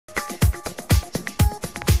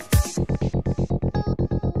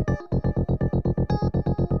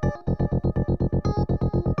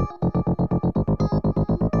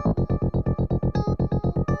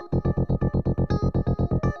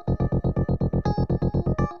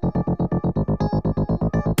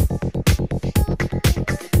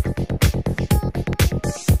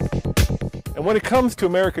And when it comes to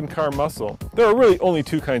American car muscle, there are really only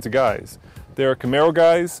two kinds of guys. There are Camaro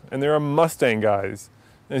guys and there are Mustang guys.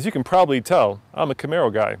 And as you can probably tell, I'm a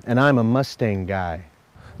Camaro guy. And I'm a Mustang guy.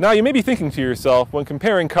 Now you may be thinking to yourself, when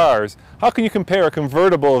comparing cars, how can you compare a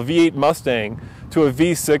convertible V8 Mustang to a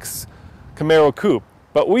V6 Camaro coupe?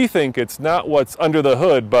 But we think it's not what's under the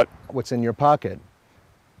hood, but what's in your pocket.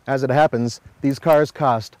 As it happens, these cars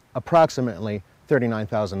cost approximately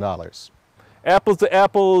 $39,000. apples to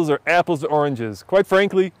apples or apples to oranges. Quite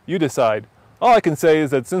frankly, you decide. All I can say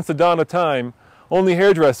is that since the dawn of time, only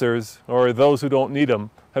hairdressers, or those who don't need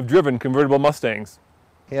them, have driven convertible Mustangs.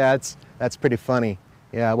 Yeah, that's pretty funny.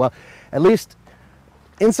 Yeah, well, at least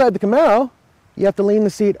inside the Camaro, you have to lean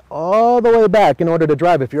the seat all the way back in order to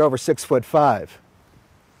drive if you're over 6'5".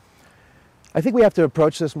 I think we have to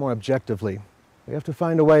approach this more objectively. We have to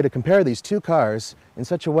find a way to compare these two cars in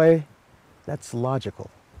such a way that's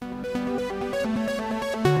logical.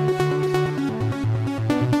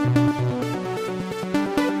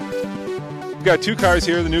 We've got two cars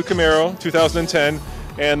here, the new Camaro 2010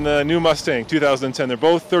 and the new Mustang 2010. They're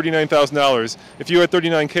both $39,000. If you had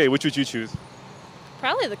 $39K, which would you choose?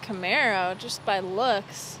 Probably the Camaro, just by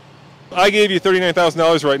looks. I gave you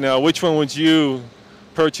 $39,000 right now. Which one would you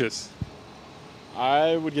purchase?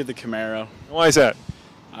 I would get the Camaro. Why is that?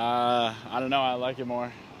 I don't know, I like it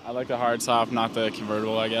more. I like the hard top, not the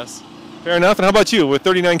convertible, I guess. Fair enough. And how about you? With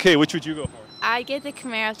 $39K, which would you go for? I get the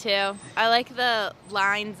Camaro too. I like the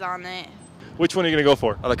lines on it. Which one are you going to go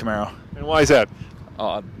for? I like Camaro. And why is that?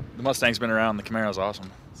 The Mustang's been around. The Camaro's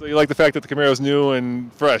awesome. So you like the fact that the Camaro's new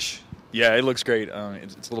and fresh? Yeah, it looks great.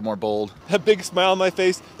 It's a little more bold. That big smile on my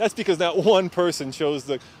face, that's because not one person chose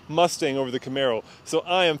the Mustang over the Camaro. So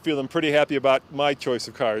I am feeling pretty happy about my choice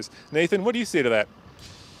of cars. Nathan, what do you say to that?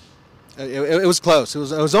 It was close. It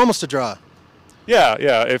was almost a draw.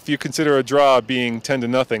 Yeah, if you consider a draw being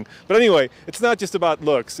 10-0. But anyway, it's not just about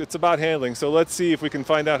looks, it's about handling. So let's see if we can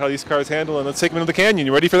find out how these cars handle, and let's take them into the canyon.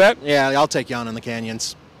 You ready for that? Yeah, I'll take you on in the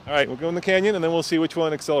canyons. All right, we'll go in the canyon, and then we'll see which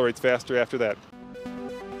one accelerates faster after that.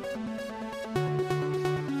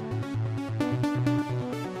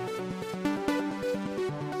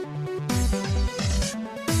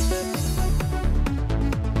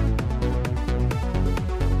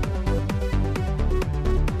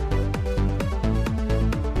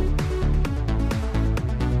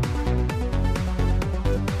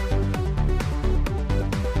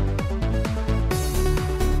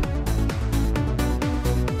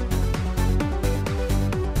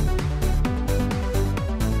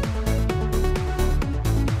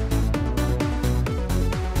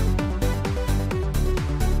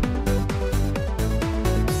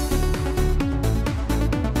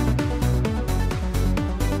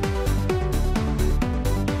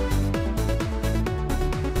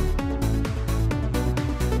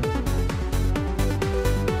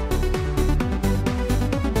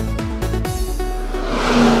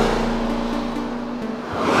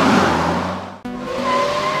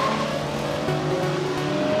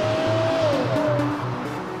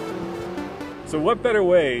 So what better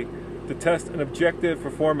way to test an objective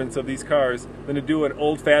performance of these cars than to do an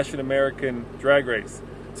old-fashioned American drag race?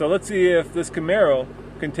 So let's see if this Camaro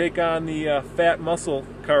can take on the fat muscle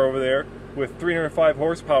car over there with 305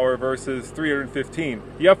 horsepower versus 315.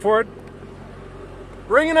 You up for it?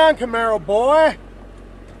 Bring it on, Camaro boy!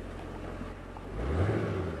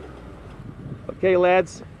 Okay,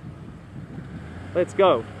 lads, let's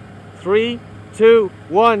go. 3, 2,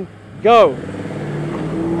 1, go!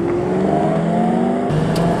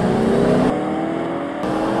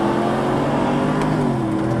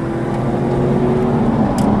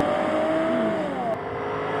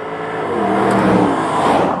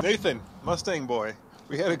 Nathan, Mustang boy,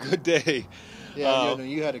 we had a good day. Yeah,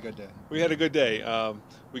 you had a good day. We had a good day.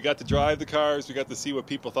 We got to drive the cars, we got to see what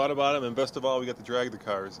people thought about them, and best of all, we got to drag the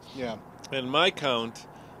cars. Yeah. And my count,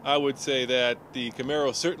 I would say that the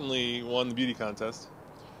Camaro certainly won the beauty contest.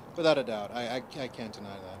 Without a doubt. I can't deny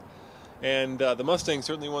that. And the Mustang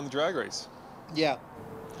certainly won the drag race. Yeah.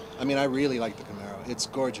 I mean, I really like the Camaro. It's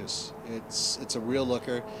gorgeous. It's a real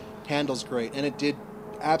looker. Handles great. And it did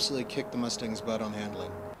absolutely kick the Mustang's butt on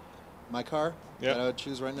handling. My car that I would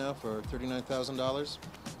choose right now for $39,000,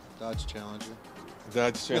 Dodge Challenger.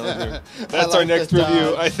 Dodge Challenger. That's our next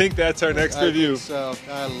review. I think that's our next review. So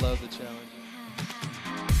I love the Challenger.